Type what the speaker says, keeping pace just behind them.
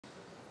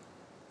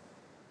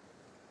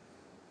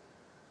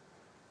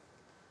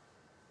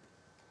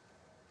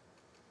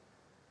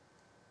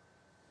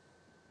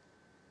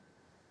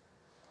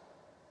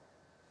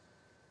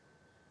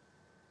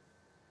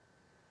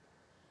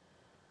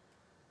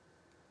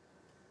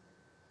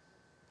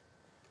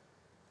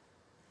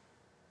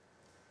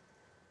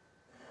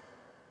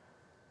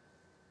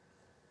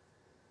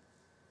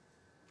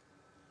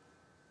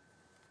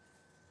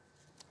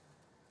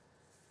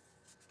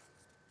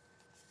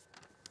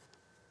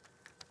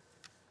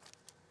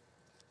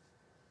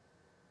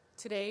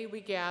Today we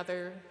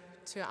gather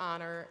to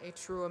honor a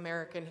true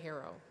American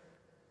hero,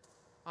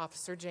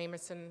 Officer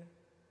Jamieson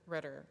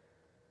Ritter.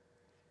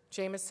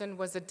 Jamieson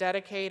was a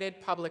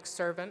dedicated public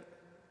servant,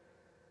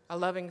 a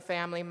loving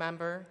family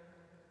member,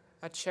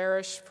 a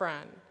cherished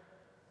friend.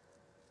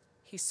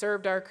 He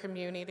served our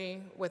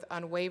community with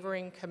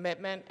unwavering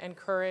commitment and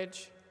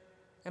courage,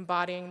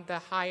 embodying the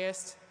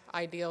highest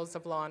ideals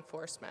of law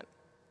enforcement.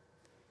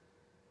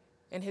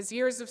 In his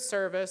years of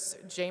service,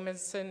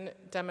 Jamieson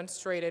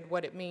demonstrated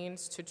what it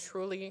means to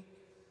truly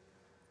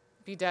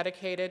be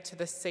dedicated to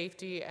the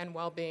safety and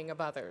well-being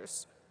of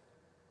others.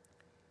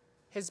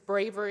 His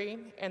bravery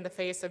in the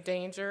face of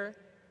danger,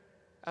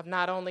 of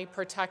not only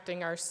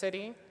protecting our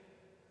city,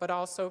 but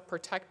also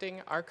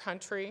protecting our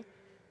country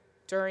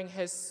during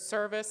his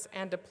service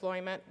and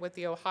deployment with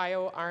the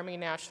Ohio Army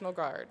National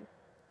Guard.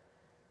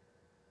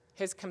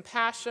 His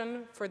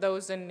compassion for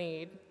those in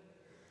need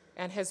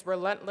and his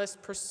relentless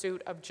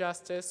pursuit of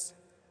justice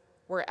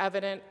were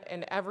evident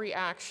in every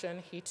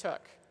action he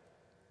took.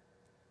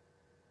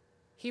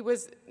 He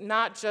was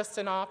not just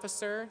an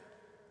officer,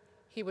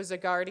 he was a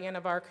guardian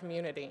of our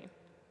community,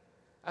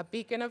 a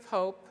beacon of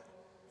hope,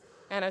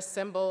 and a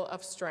symbol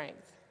of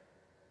strength.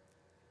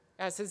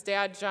 As his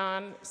dad,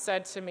 John,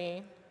 said to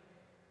me,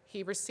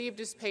 he received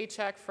his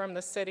paycheck from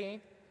the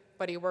city,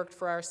 but he worked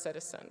for our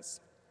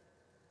citizens.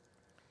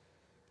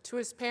 To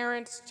his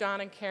parents, John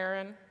and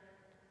Karen,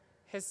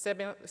 his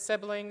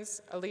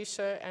siblings,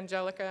 Alicia,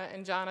 Angelica,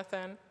 and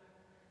Jonathan,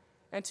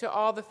 and to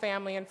all the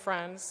family and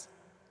friends,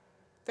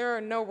 there are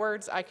no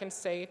words I can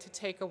say to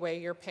take away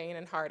your pain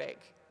and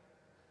heartache.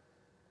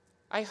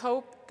 I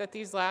hope that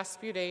these last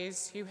few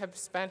days you have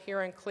spent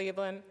here in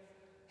Cleveland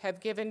have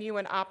given you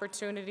an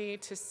opportunity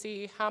to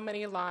see how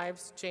many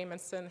lives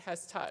Jamieson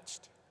has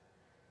touched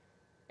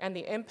and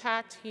the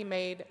impact he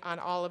made on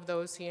all of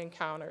those he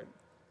encountered.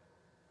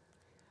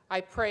 I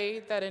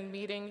pray that in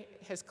meeting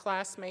his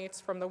classmates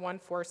from the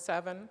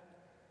 147,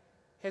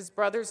 his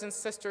brothers and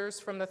sisters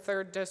from the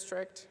 3rd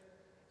District,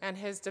 and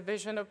his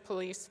Division of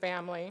Police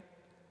family,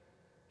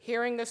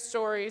 hearing the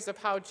stories of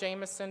how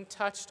Jamieson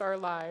touched our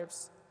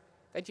lives,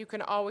 that you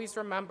can always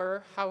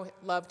remember how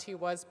loved he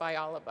was by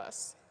all of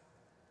us.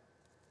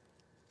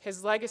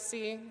 His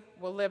legacy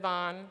will live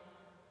on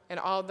in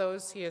all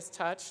those he has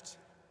touched,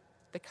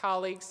 the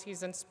colleagues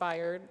he's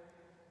inspired,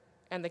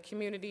 and the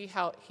community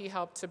he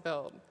helped to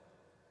build.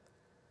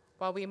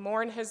 While we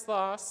mourn his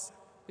loss,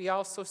 we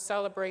also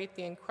celebrate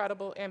the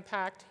incredible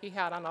impact he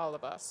had on all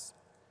of us.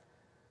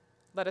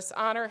 Let us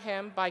honor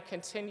him by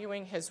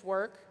continuing his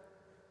work,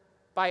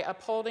 by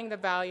upholding the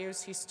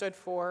values he stood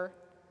for,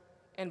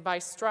 and by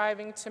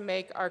striving to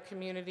make our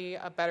community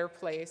a better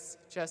place,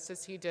 just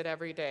as he did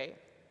every day.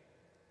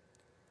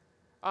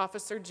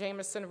 Officer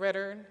Jamieson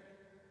Ritter,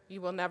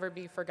 you will never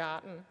be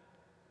forgotten.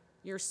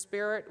 Your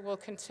spirit will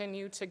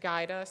continue to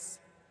guide us.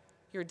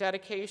 Your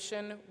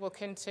dedication will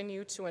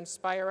continue to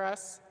inspire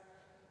us,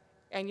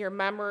 and your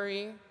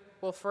memory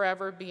will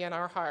forever be in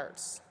our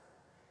hearts.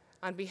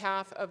 On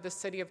behalf of the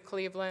City of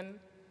Cleveland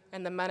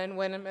and the men and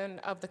women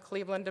of the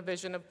Cleveland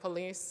Division of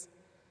Police,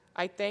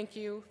 I thank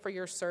you for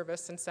your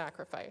service and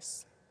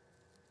sacrifice.